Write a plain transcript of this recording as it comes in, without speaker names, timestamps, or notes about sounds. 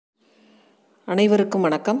அனைவருக்கும்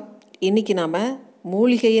வணக்கம். இன்றைக்கி நாம்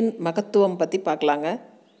மூலிகையின் மகத்துவம் பற்றி பார்க்கலாங்க.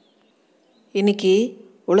 இன்றைக்கி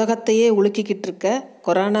உலகத்தையே உலுக்கிக்கிட்டு இருக்க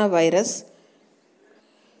கொரோனா வைரஸ்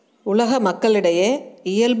உலக மக்களிடையே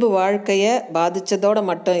இயல்பு வாழ்க்கையை பாதித்ததோடு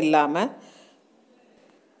மட்டும் இல்லாமல்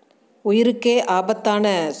உயிருக்கே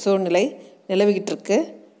ஆபத்தான சூழ்நிலை நிலவிக்கிட்டு இருக்கு.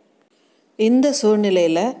 இந்த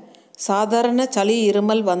சூழ்நிலையில் சாதாரண சளி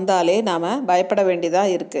இருமல் வந்தாலே நாம் பயப்பட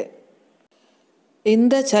வேண்டியதாக இருக்குது.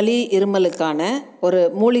 இந்த சளி இருமலுக்கான ஒரு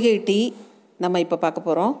மூலிகை டீ நம்ம இப்போ பார்க்க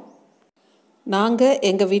போகிறோம். நாங்கள்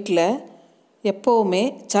எங்கள் வீட்டில் எப்போவுமே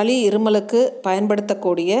சளி இருமலுக்கு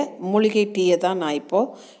பயன்படுத்தக்கூடிய மூலிகை டீயை தான் நான்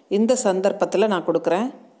இப்போது இந்த சந்தர்ப்பத்தில் நான் கொடுக்குறேன்.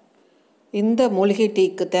 இந்த மூலிகை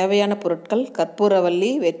டீக்கு தேவையான பொருட்கள்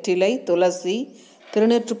கற்பூரவல்லி, வெற்றிலை, துளசி,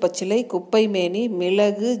 திருநீற்று பச்சிலை, குப்பைமேனி,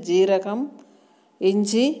 மிளகு, ஜீரகம்,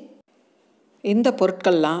 இஞ்சி. இந்த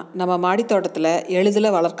பொருட்கள்லாம் நம்ம மாடித்தோட்டத்தில்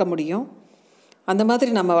எளிதில் வளர்க்க முடியும். அந்த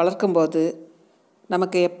மாதிரி நம்ம வளர்க்கும்போது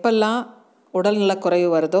நமக்கு எப்பெல்லாம் உடல்நலக் குறைவு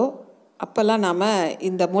வருதோ அப்போல்லாம் நாம்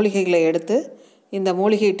இந்த மூலிகைகளை எடுத்து இந்த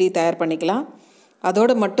மூலிகை டீ தயார் பண்ணிக்கலாம்.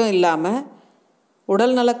 அதோடு மட்டும் இல்லாமல்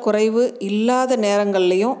உடல்நலக் குறைவு இல்லாத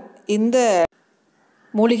நேரங்கள்லேயும் இந்த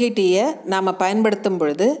மூலிகை டீயை நாம் பயன்படுத்தும்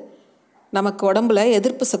பொழுது நமக்கு உடம்பில்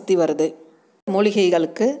எதிர்ப்பு சக்தி வருது.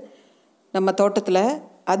 மூலிகைகளுக்கு நம்ம தோட்டத்தில்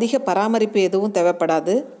அதிக பராமரிப்பு எதுவும்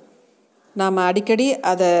தேவைப்படாது. நாம் அடிக்கடி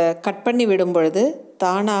அதை கட் பண்ணி விடும் பொழுது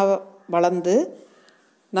தானாக வளர்ந்து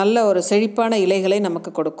நல்ல ஒரு செழிப்பான இலைகளை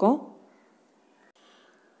நமக்கு கொடுக்கும்.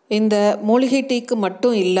 இந்த மூலிகை டீக்கு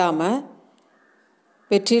மட்டும் இல்லாமல்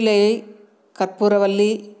வெற்றிலை, கற்பூரவல்லி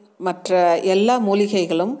மற்ற எல்லா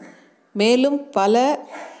மூலிகைகளும் மேலும் பல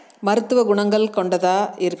மருத்துவ குணங்கள்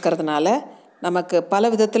கொண்டதாக இருக்கிறதுனால நமக்கு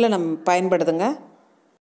பல விதத்தில் பயன்படுதுங்க.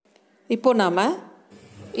 இப்போது நாம்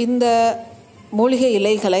இந்த மூலிகை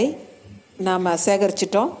இலைகளை நாம்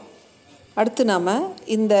சேகரிச்சிட்டோம். அடுத்து நாம்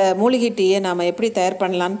இந்த மூலிகை டீயை நாம் எப்படி தயார்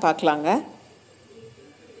பண்ணலான்னு பார்க்கலாங்க.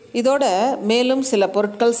 இதோட மேலும் சில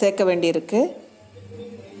பொருட்கள் சேர்க்க வேண்டியிருக்கு.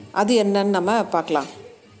 அது என்னன்னு நம்ம பார்க்கலாம்.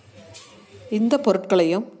 இந்த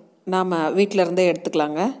பொருட்களையும் நாம் வீட்டில் இருந்தே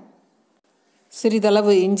எடுத்துக்கலாங்க.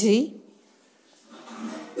 சிறிதளவு இஞ்சி,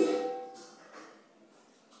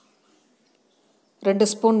 ரெண்டு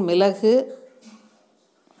ஸ்பூன் மிளகு,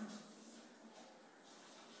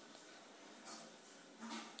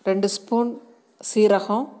 ரெண்டு ஸ்பூன்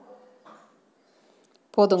சீரகம்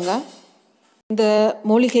போதுங்க. இந்த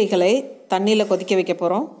மூலிகைகளை தண்ணியில் கொதிக்க வைக்க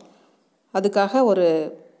போகிறோம். அதுக்காக ஒரு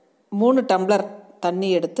 3 டம்ளர் தண்ணி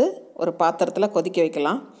எடுத்து ஒரு பாத்திரத்தில் கொதிக்க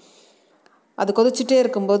வைக்கலாம். அது கொதிச்சுட்டே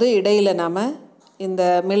இருக்கும்போது இடையில் நாம் இந்த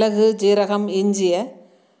மிளகு, ஜீரகம், இஞ்சியை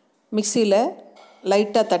மிக்சியில்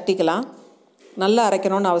லைட்டாக தட்டிக்கலாம். நல்லா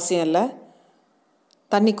அரைக்கணும்னு அவசியம் இல்லை.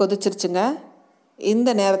 தண்ணி கொதிச்சிருச்சுங்க.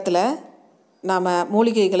 இந்த நேரத்தில் நாம்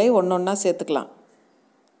மூலிகைகளை ஒன்றொன்னா சேர்த்துக்கலாம்.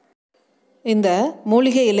 இந்த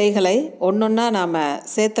மூலிகை இலைகளை ஒன்றொன்னா நாம்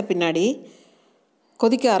சேர்த்த பின்னாடி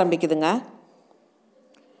கொதிக்க ஆரம்பிக்குதுங்க.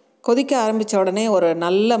 கொதிக்க ஆரம்பித்த உடனே ஒரு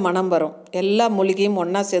நல்ல மணம் வரும். எல்லா மூலிகையும்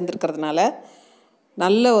ஒன்றா சேர்ந்துருக்கிறதுனால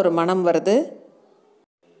நல்ல ஒரு மணம் வருது.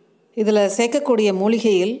 இதில் சேர்க்கக்கூடிய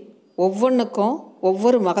மூலிகையில் ஒவ்வொன்றுக்கும்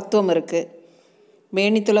ஒவ்வொரு மகத்துவம் இருக்குது.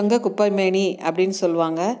 மேனி துலங்க குப்பை மேனி அப்படின்னு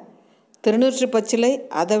சொல்லுவாங்க. திருநீற்று பச்சிலை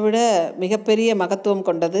அதை விட மிகப்பெரிய மகத்துவம்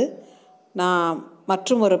கொண்டது. நான்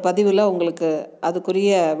மற்றும் ஒரு பதிவில் உங்களுக்கு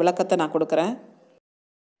அதுக்குரிய விளக்கத்தை நான் கொடுக்குறேன்.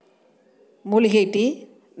 மூலிகை டீ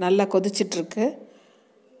நல்லா கொதிச்சிட்ருக்கு.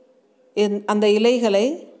 அந்த இலைகளை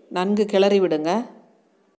நன்கு கிளறி விடுங்க.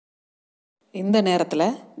 இந்த நேரத்தில்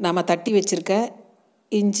நாம் தட்டி வச்சுருக்க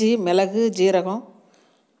இஞ்சி, மிளகு, ஜீரகம்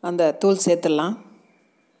அந்த தூள் சேர்த்துடலாம்.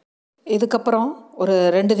 இதுக்கப்புறம் ஒரு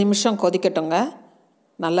 2 நிமிஷம் கொதிக்கட்டுங்க.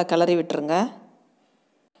 நல்லா கிளறி விட்டுருங்க.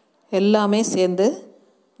 எல்லாமே சேர்ந்து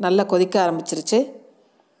நல்லா கொதிக்க ஆரம்பிச்சிருச்சு.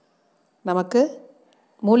 நமக்கு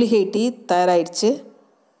மூலிகை டீ தயாராகிடுச்சு.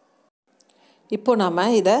 இப்போ நாம்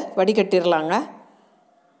இதை வடிகட்டிடலாங்க.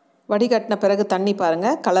 வடிகட்டின பிறகு தண்ணி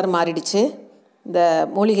பாருங்கள், கலர் மாறிடுச்சு. இந்த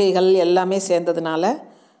மூலிகைகள் எல்லாமே சேர்ந்ததுனால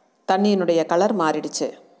தண்ணியினுடைய கலர் மாறிடுச்சு.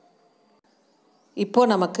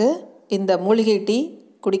 இப்போது நமக்கு இந்த மூலிகை டீ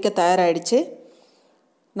குடிக்க தயாராகிடுச்சு.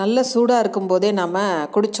 நல்ல சூடாக இருக்கும்போதே நம்ம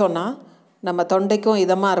குடித்தோன்னா நம்ம தொண்டைக்கும்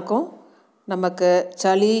இதமாக இருக்கும். நமக்கு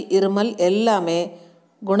சளி இருமல் எல்லாமே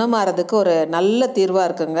குணமாகிறதுக்கு ஒரு நல்ல தீர்வாக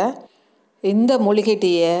இருக்குங்க. இந்த மூலிகை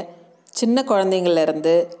டீயை சின்ன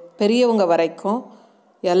குழந்தைங்கள்லேருந்து பெரியவங்க வரைக்கும்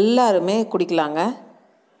எல்லாருமே குடிக்கலாங்க.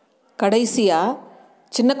 கடைசியாக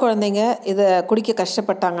சின்ன குழந்தைங்க இதை குடிக்க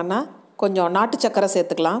கஷ்டப்பட்டாங்கன்னா கொஞ்சம் நாட்டு சக்கரை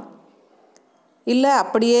சேர்த்துக்கலாம். இல்லை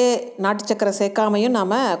அப்படியே நாட்டு சக்கரை சேர்க்காமையும்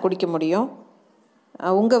நாம் குடிக்க முடியும்.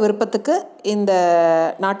 உங்கள் விருப்பத்துக்கு இந்த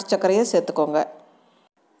நாட்டு சர்க்கரையை சேர்த்துக்கோங்க.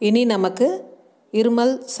 இனி நமக்கு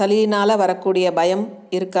இருமல் சளியினால் வரக்கூடிய பயம்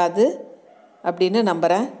இருக்காது. அப்படின்னு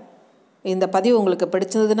நம்புகிறேன். இந்த பதிவு உங்களுக்கு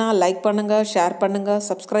பிடிச்சதுன்னா லைக் பண்ணுங்கள், ஷேர் பண்ணுங்கள்,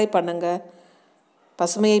 சப்ஸ்கிரைப் பண்ணுங்கள்.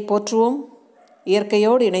 பசுமையை போற்றுவோம்,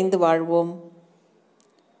 இயற்கையோடு இணைந்து வாழ்வோம்.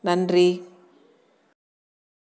 நன்றி.